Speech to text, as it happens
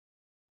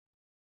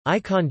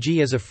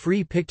IConji is a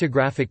free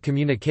pictographic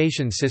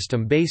communication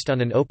system based on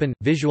an open,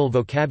 visual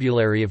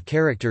vocabulary of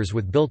characters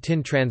with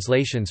built-in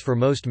translations for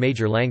most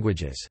major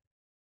languages.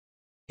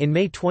 In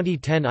May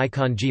 2010,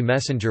 IConji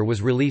Messenger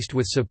was released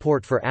with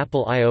support for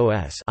Apple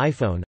iOS,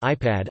 iPhone,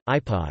 iPad,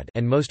 iPod,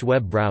 and most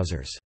web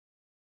browsers.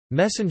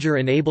 Messenger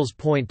enables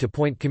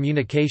point-to-point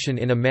communication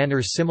in a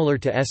manner similar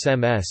to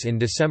SMS. In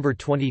December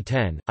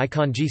 2010,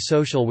 IConji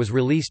Social was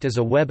released as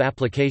a web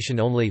application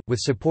only, with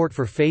support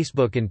for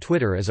Facebook and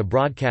Twitter as a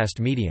broadcast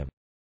medium.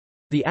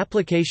 The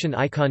application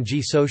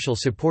IConji Social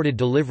supported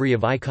delivery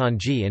of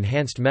IConji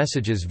enhanced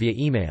messages via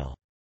email.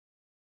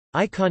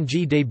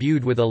 IConji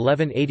debuted with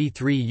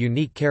 1183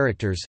 unique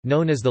characters,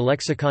 known as the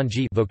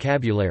lexiconji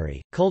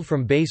vocabulary, culled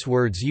from base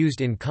words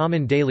used in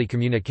common daily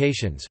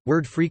communications,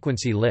 word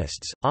frequency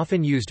lists,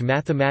 often used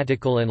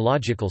mathematical and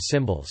logical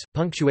symbols,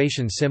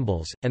 punctuation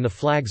symbols, and the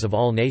flags of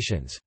all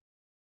nations.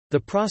 The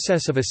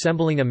process of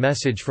assembling a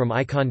message from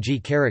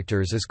IConji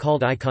characters is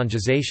called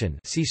iconjization.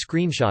 See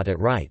screenshot at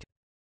right.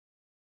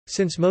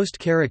 Since most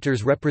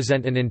characters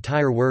represent an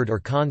entire word or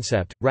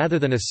concept, rather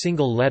than a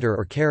single letter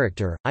or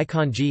character,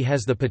 IConji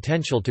has the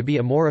potential to be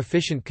a more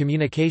efficient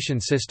communication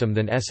system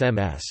than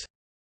SMS.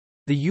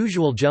 The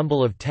usual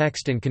jumble of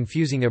text and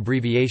confusing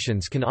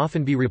abbreviations can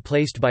often be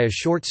replaced by a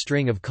short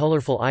string of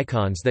colorful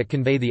icons that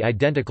convey the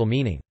identical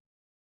meaning.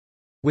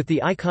 With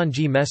the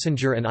IConji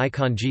Messenger and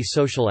IConji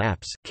Social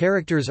apps,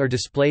 characters are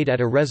displayed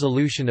at a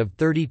resolution of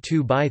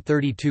 32 by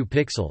 32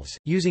 pixels,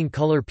 using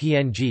color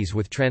PNGs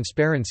with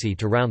transparency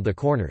to round the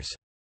corners.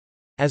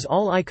 As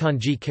all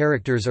IConji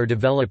characters are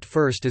developed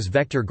first as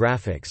vector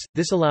graphics,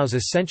 this allows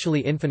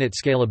essentially infinite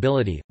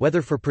scalability,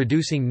 whether for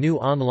producing new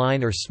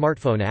online or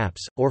smartphone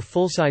apps, or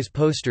full-size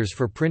posters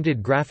for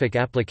printed graphic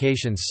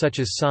applications such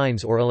as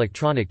signs or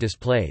electronic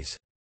displays.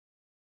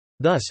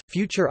 Thus,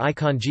 future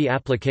IConji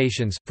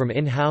applications, from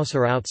in-house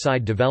or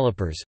outside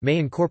developers, may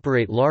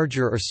incorporate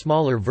larger or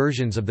smaller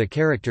versions of the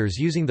characters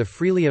using the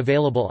freely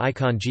available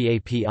IConji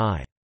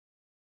API.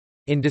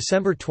 In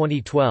December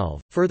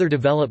 2012, further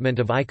development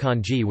of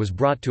IConji was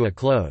brought to a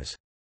close.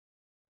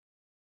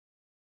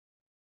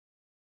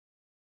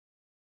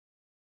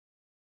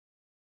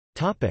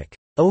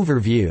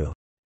 Overview.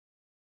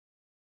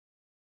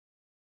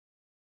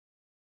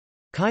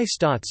 Kai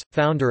Stotz,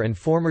 founder and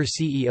former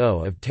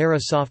CEO of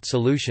TerraSoft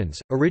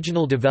Solutions,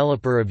 original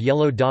developer of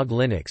Yellow Dog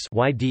Linux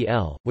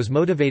 (YDL), was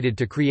motivated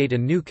to create a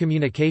new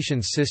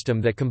communications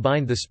system that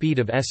combined the speed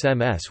of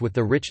SMS with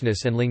the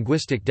richness and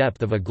linguistic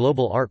depth of a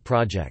global art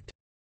project.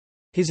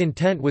 His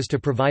intent was to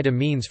provide a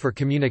means for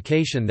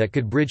communication that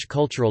could bridge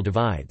cultural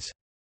divides.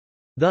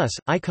 Thus,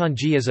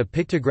 IConji is a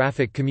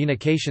pictographic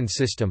communication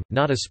system,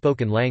 not a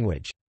spoken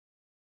language.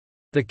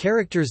 The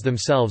characters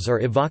themselves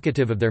are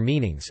evocative of their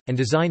meanings, and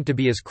designed to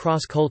be as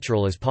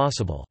cross-cultural as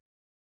possible.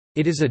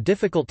 It is a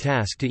difficult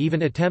task to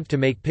even attempt to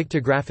make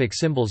pictographic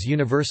symbols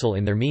universal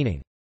in their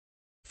meaning.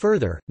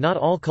 Further, not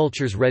all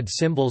cultures read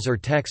symbols or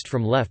text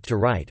from left to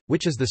right,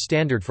 which is the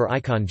standard for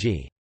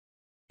IConji.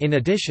 In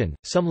addition,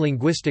 some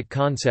linguistic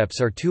concepts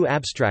are too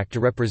abstract to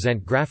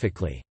represent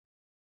graphically.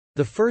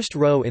 The first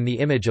row in the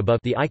image above,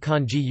 the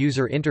IConji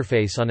user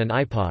interface on an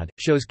iPod,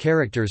 shows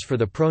characters for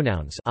the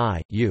pronouns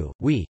I, you,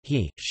 we,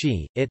 he,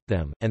 she, it,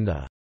 them, and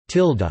the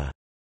tilde,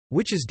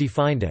 which is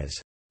defined as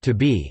to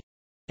be,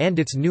 and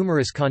its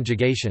numerous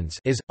conjugations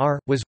is, are,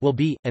 was, will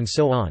be, and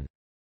so on.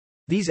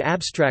 These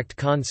abstract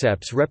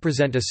concepts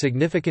represent a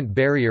significant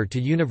barrier to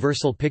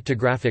universal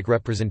pictographic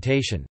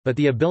representation, but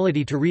the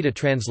ability to read a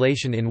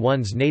translation in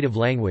one's native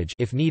language,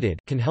 if needed,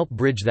 can help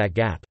bridge that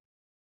gap.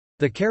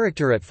 The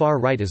character at far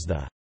right is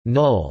the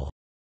null,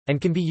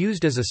 and can be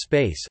used as a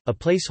space, a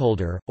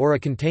placeholder, or a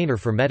container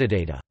for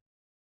metadata.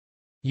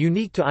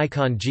 Unique to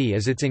IConji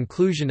is its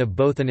inclusion of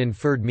both an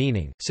inferred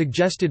meaning,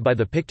 suggested by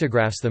the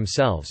pictographs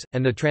themselves,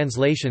 and the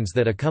translations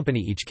that accompany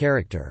each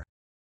character.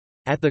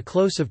 At the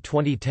close of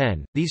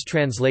 2010, these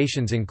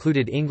translations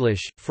included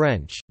English,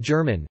 French,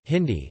 German,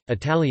 Hindi,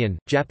 Italian,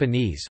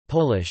 Japanese,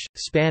 Polish,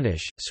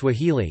 Spanish,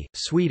 Swahili,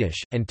 Swedish,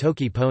 and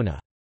Toki Pona.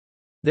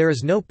 There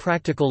is no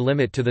practical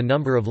limit to the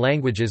number of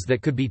languages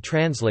that could be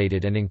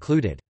translated and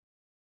included.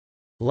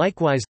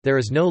 Likewise, there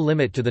is no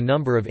limit to the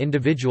number of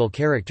individual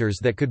characters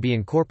that could be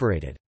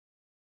incorporated.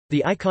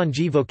 The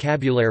IConji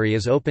vocabulary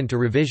is open to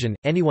revision.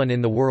 Anyone in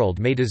the world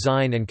may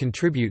design and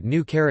contribute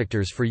new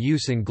characters for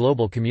use in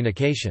global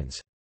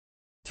communications.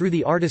 Through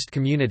the artist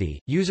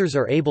community, users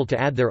are able to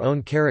add their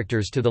own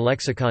characters to the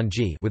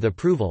lexiconji with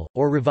approval,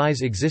 or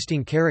revise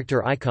existing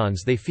character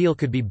icons they feel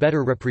could be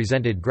better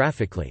represented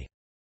graphically.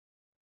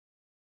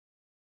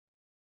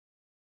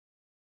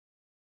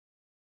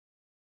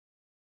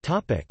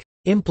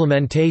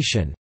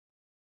 Implementation.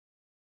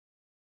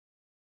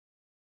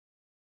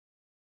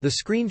 The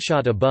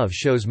screenshot above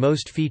shows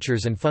most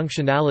features and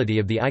functionality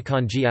of the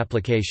IConji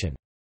application.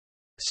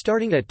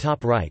 Starting at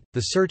top right,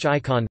 the search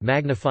icon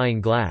magnifying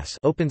glass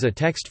opens a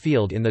text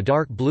field in the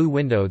dark blue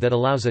window that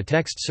allows a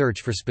text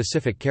search for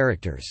specific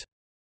characters.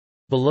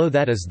 Below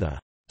that is the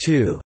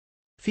To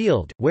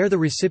field, where the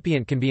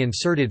recipient can be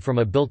inserted from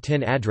a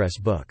built-in address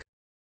book.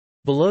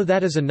 Below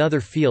that is another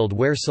field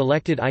where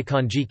selected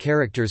IConji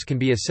characters can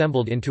be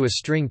assembled into a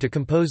string to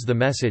compose the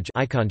message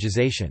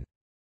iconjization.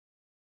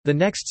 The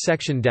next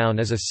section down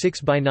is a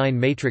 6x9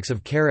 matrix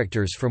of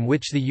characters from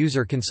which the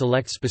user can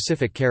select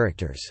specific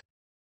characters.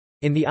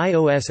 In the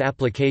iOS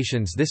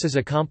applications this is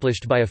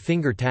accomplished by a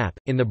finger tap,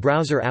 in the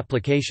browser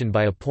application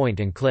by a point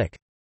and click.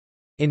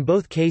 In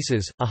both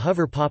cases, a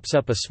hover pops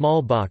up a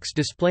small box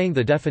displaying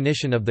the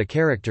definition of the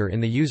character in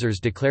the user's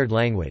declared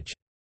language.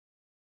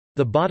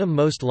 The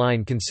bottom-most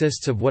line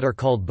consists of what are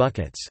called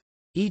buckets.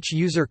 Each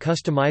user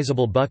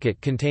customizable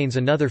bucket contains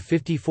another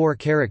 54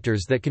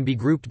 characters that can be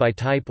grouped by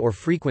type or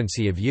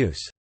frequency of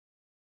use.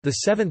 The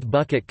seventh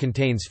bucket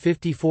contains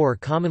 54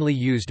 commonly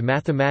used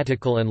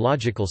mathematical and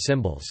logical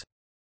symbols.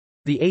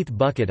 The eighth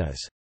bucket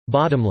is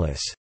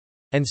bottomless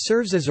and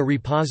serves as a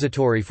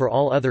repository for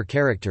all other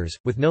characters,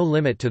 with no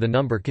limit to the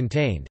number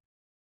contained.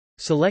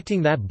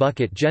 Selecting that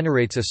bucket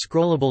generates a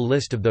scrollable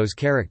list of those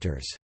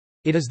characters.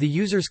 It is the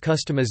user's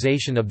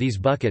customization of these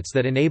buckets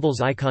that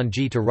enables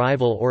IConji to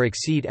rival or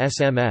exceed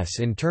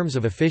SMS in terms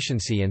of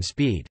efficiency and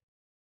speed.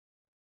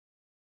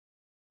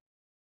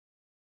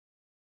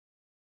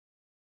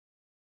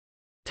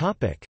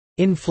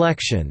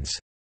 Inflections.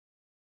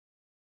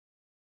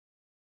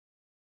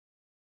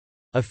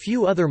 A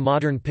few other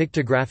modern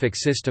pictographic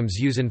systems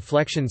use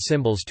inflection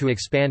symbols to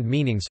expand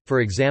meanings, for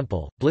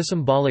example,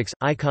 Blissymbolics.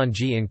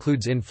 IConji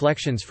includes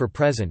inflections for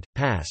present,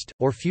 past,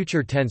 or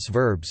future tense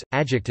verbs,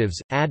 adjectives,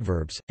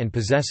 adverbs, and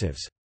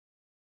possessives.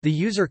 The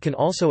user can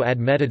also add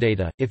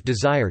metadata, if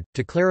desired,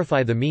 to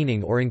clarify the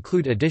meaning or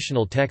include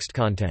additional text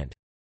content.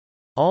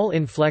 All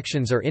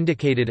inflections are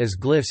indicated as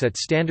glyphs at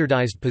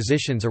standardized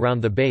positions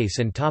around the base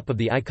and top of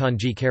the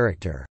IConji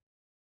character.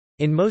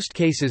 In most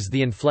cases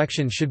the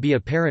inflection should be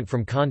apparent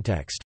from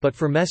context, but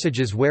for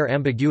messages where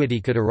ambiguity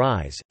could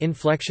arise,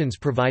 inflections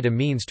provide a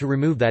means to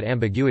remove that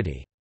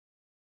ambiguity.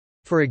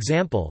 For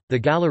example, the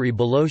gallery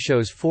below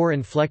shows 4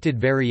 inflected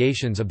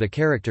variations of the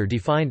character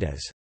defined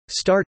as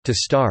start to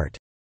start.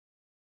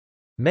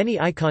 Many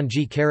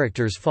IConji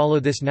characters follow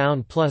this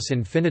noun plus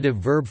infinitive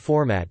verb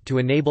format to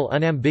enable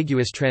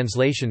unambiguous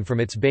translation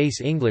from its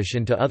base English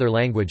into other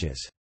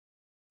languages.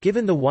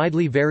 Given the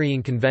widely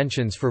varying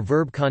conventions for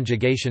verb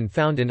conjugation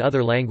found in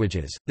other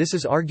languages, this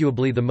is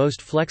arguably the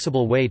most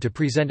flexible way to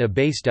present a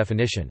base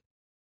definition.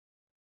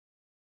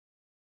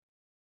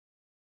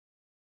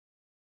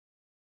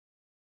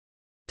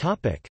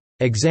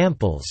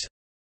 Examples.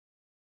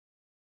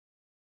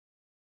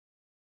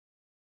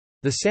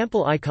 The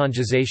sample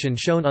iconjization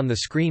shown on the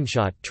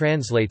screenshot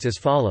translates as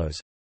follows.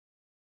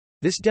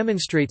 This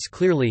demonstrates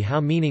clearly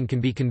how meaning can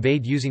be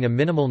conveyed using a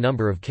minimal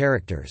number of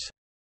characters.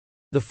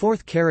 The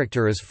fourth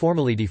character is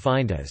formally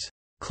defined as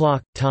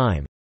clock,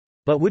 time,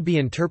 but would be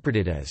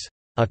interpreted as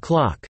a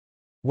clock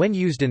when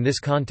used in this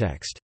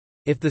context.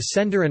 If the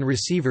sender and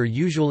receiver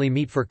usually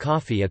meet for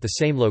coffee at the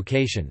same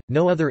location,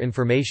 no other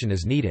information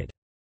is needed.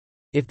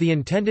 If the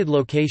intended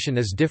location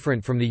is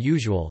different from the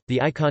usual, the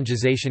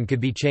iconjization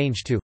could be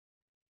changed to.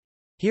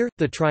 Here,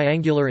 the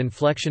triangular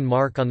inflection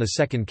mark on the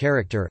second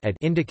character at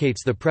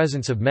indicates the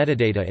presence of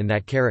metadata in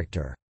that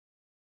character.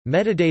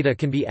 Metadata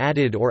can be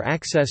added or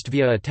accessed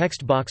via a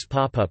text box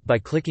pop-up by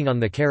clicking on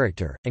the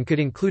character, and could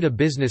include a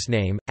business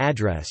name,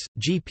 address,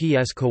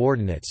 GPS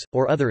coordinates,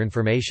 or other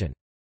information.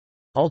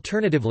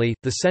 Alternatively,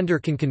 the sender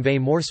can convey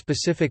more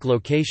specific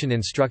location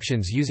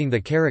instructions using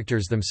the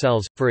characters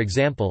themselves, for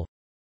example.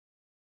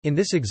 In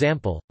this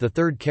example, the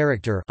third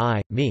character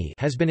I, me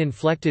has been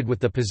inflected with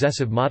the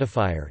possessive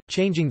modifier,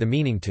 changing the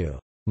meaning to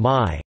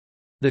my.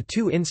 The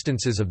two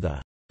instances of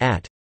the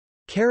at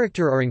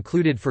character are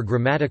included for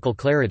grammatical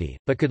clarity,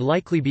 but could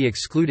likely be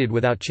excluded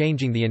without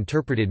changing the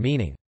interpreted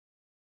meaning.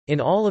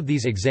 In all of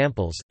these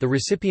examples, the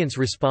recipient's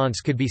response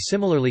could be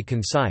similarly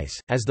concise,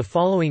 as the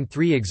following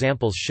 3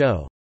 examples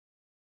show.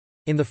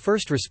 In the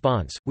first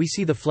response, we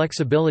see the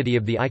flexibility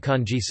of the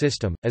IConji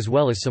system, as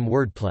well as some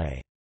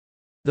wordplay.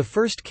 The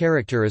first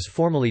character is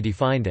formally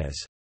defined as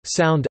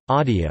sound,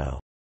 audio,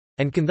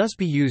 and can thus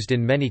be used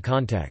in many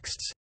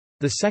contexts.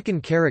 The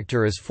second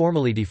character is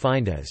formally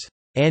defined as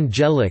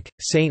angelic,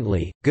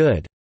 saintly,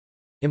 good,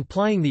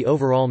 implying the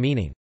overall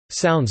meaning,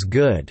 sounds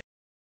good.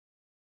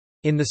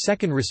 In the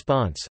second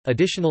response,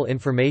 additional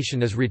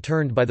information is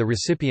returned by the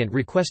recipient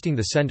requesting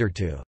the sender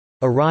to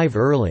arrive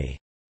early,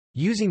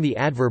 using the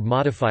adverb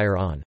modifier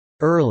on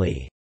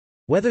early.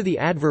 Whether the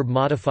adverb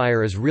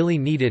modifier is really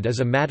needed is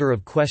a matter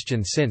of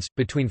question since,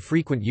 between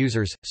frequent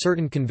users,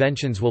 certain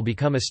conventions will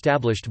become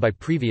established by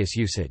previous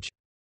usage.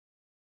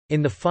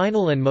 In the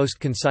final and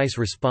most concise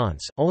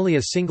response, only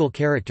a single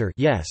character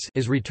yes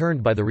is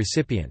returned by the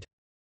recipient.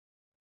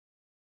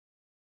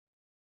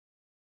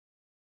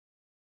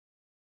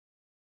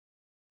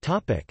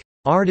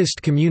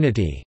 Artist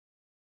community.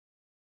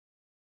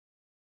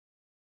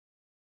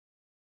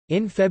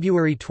 In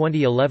February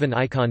 2011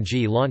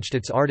 IConji launched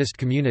its artist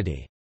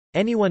community.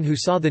 Anyone who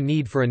saw the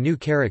need for a new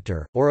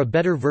character, or a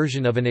better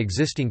version of an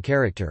existing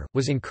character,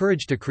 was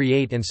encouraged to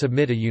create and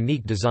submit a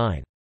unique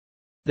design.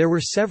 There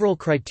were several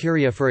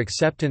criteria for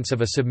acceptance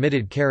of a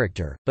submitted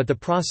character, but the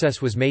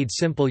process was made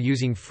simple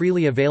using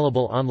freely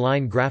available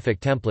online graphic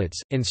templates,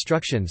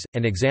 instructions,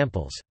 and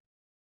examples.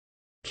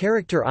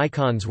 Character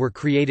icons were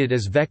created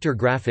as vector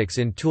graphics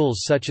in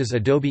tools such as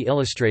Adobe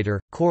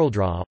Illustrator,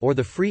 CorelDRAW, or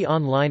the free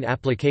online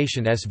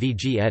application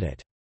SVG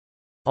Edit.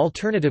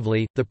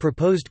 Alternatively, the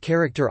proposed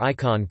character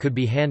icon could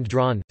be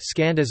hand-drawn,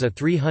 scanned as a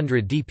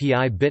 300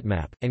 dpi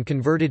bitmap, and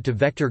converted to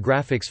vector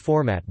graphics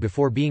format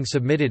before being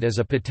submitted as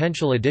a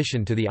potential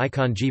addition to the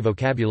IConji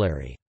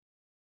vocabulary.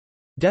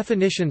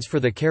 Definitions for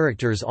the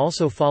characters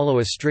also follow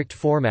a strict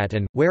format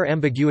and, where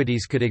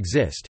ambiguities could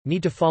exist,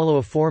 need to follow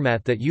a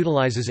format that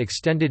utilizes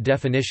extended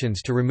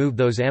definitions to remove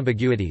those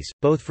ambiguities,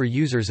 both for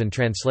users and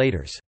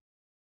translators.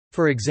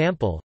 For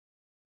example,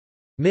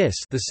 Miss,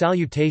 the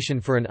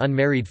salutation for an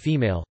unmarried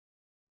female.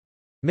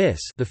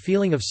 Miss, the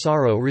feeling of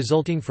sorrow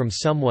resulting from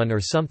someone or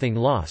something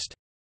lost.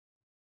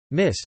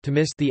 Miss, to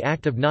miss, the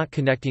act of not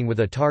connecting with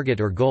a target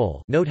or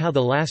goal. Note how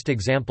the last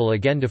example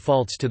again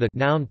defaults to the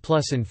noun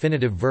plus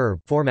infinitive verb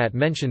format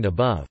mentioned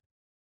above.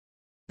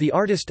 The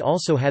artist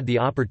also had the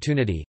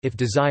opportunity, if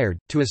desired,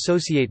 to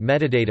associate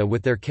metadata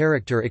with their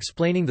character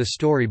explaining the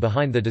story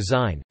behind the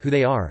design, who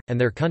they are, and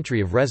their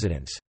country of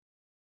residence.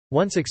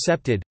 Once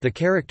accepted, the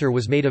character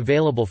was made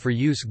available for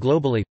use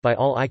globally, by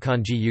all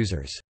IConji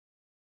users.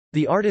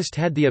 The artist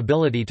had the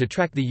ability to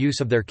track the use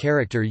of their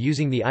character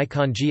using the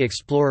IConji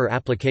Explorer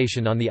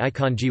application on the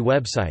IConji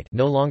website,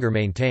 no longer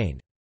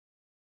maintained.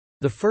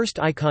 The first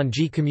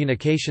IConji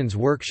communications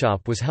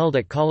workshop was held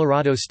at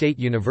Colorado State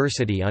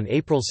University on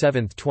April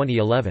 7,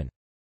 2011.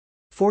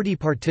 40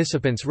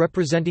 participants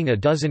representing a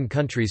dozen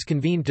countries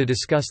convened to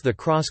discuss the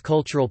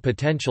cross-cultural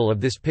potential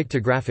of this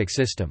pictographic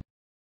system.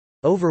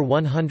 Over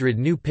 100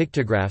 new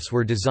pictographs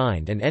were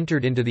designed and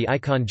entered into the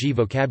IConji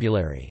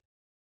vocabulary.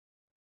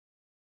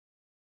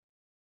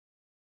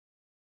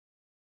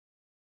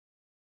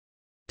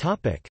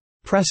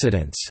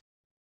 Precedents.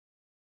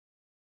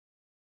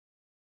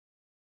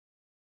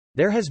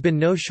 There has been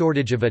no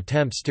shortage of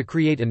attempts to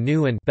create a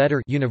new and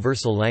better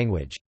universal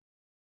language.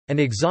 An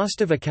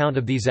exhaustive account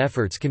of these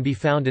efforts can be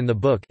found in the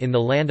book In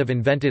the Land of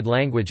Invented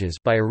Languages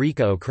by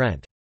Erika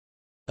Okrent.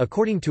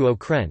 According to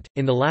Okrent,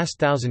 in the last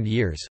 1,000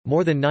 years,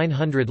 more than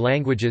 900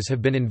 languages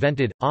have been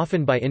invented,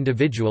 often by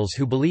individuals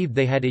who believed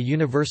they had a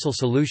universal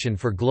solution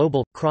for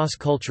global,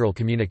 cross-cultural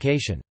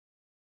communication.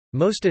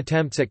 Most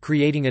attempts at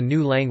creating a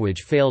new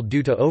language failed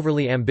due to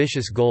overly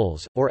ambitious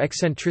goals, or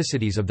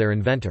eccentricities of their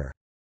inventor.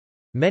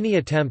 Many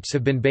attempts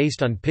have been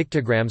based on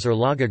pictograms or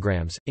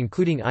logograms,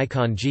 including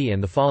IConji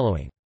and the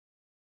following.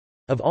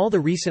 Of all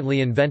the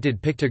recently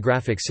invented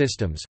pictographic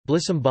systems,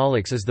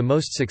 Blissymbolics is the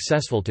most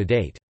successful to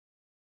date.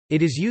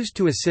 It is used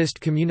to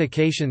assist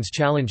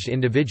communications-challenged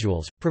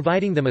individuals,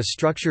 providing them a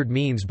structured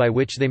means by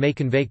which they may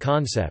convey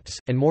concepts,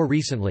 and more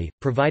recently,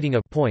 providing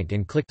a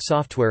point-and-click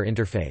software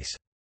interface.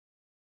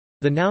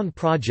 The Noun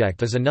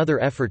Project is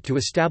another effort to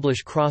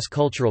establish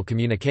cross-cultural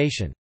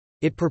communication.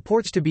 It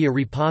purports to be a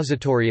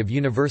repository of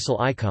universal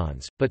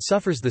icons, but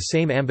suffers the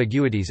same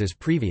ambiguities as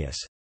previous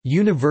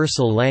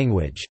universal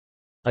language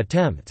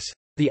attempts.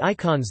 The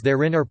icons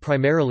therein are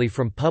primarily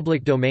from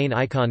public domain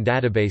icon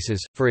databases,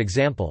 for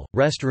example,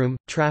 restroom,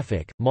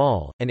 traffic,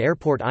 mall, and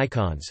airport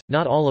icons,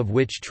 not all of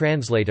which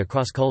translate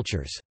across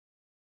cultures.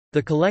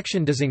 The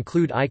collection does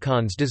include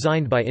icons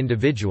designed by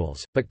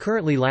individuals, but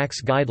currently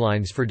lacks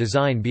guidelines for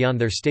design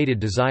beyond their stated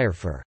desire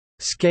for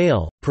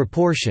scale,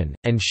 proportion,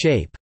 and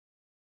shape.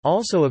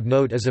 Also of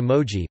note is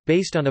emoji,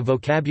 based on a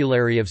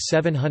vocabulary of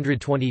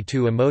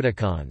 722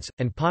 emoticons,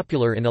 and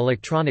popular in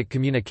electronic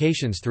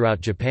communications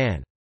throughout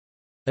Japan.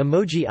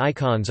 Emoji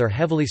icons are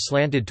heavily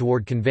slanted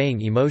toward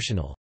conveying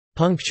emotional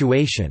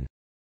punctuation,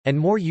 and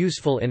more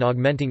useful in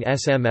augmenting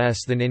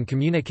SMS than in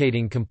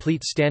communicating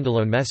complete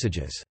standalone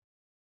messages.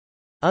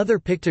 Other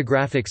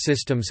pictographic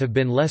systems have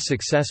been less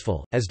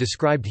successful, as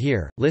described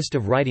here. List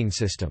of writing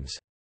systems.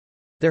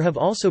 There have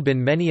also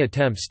been many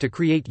attempts to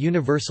create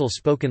universal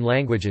spoken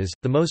languages,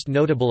 the most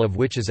notable of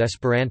which is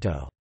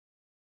Esperanto.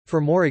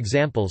 For more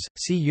examples,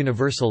 see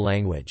Universal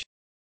language.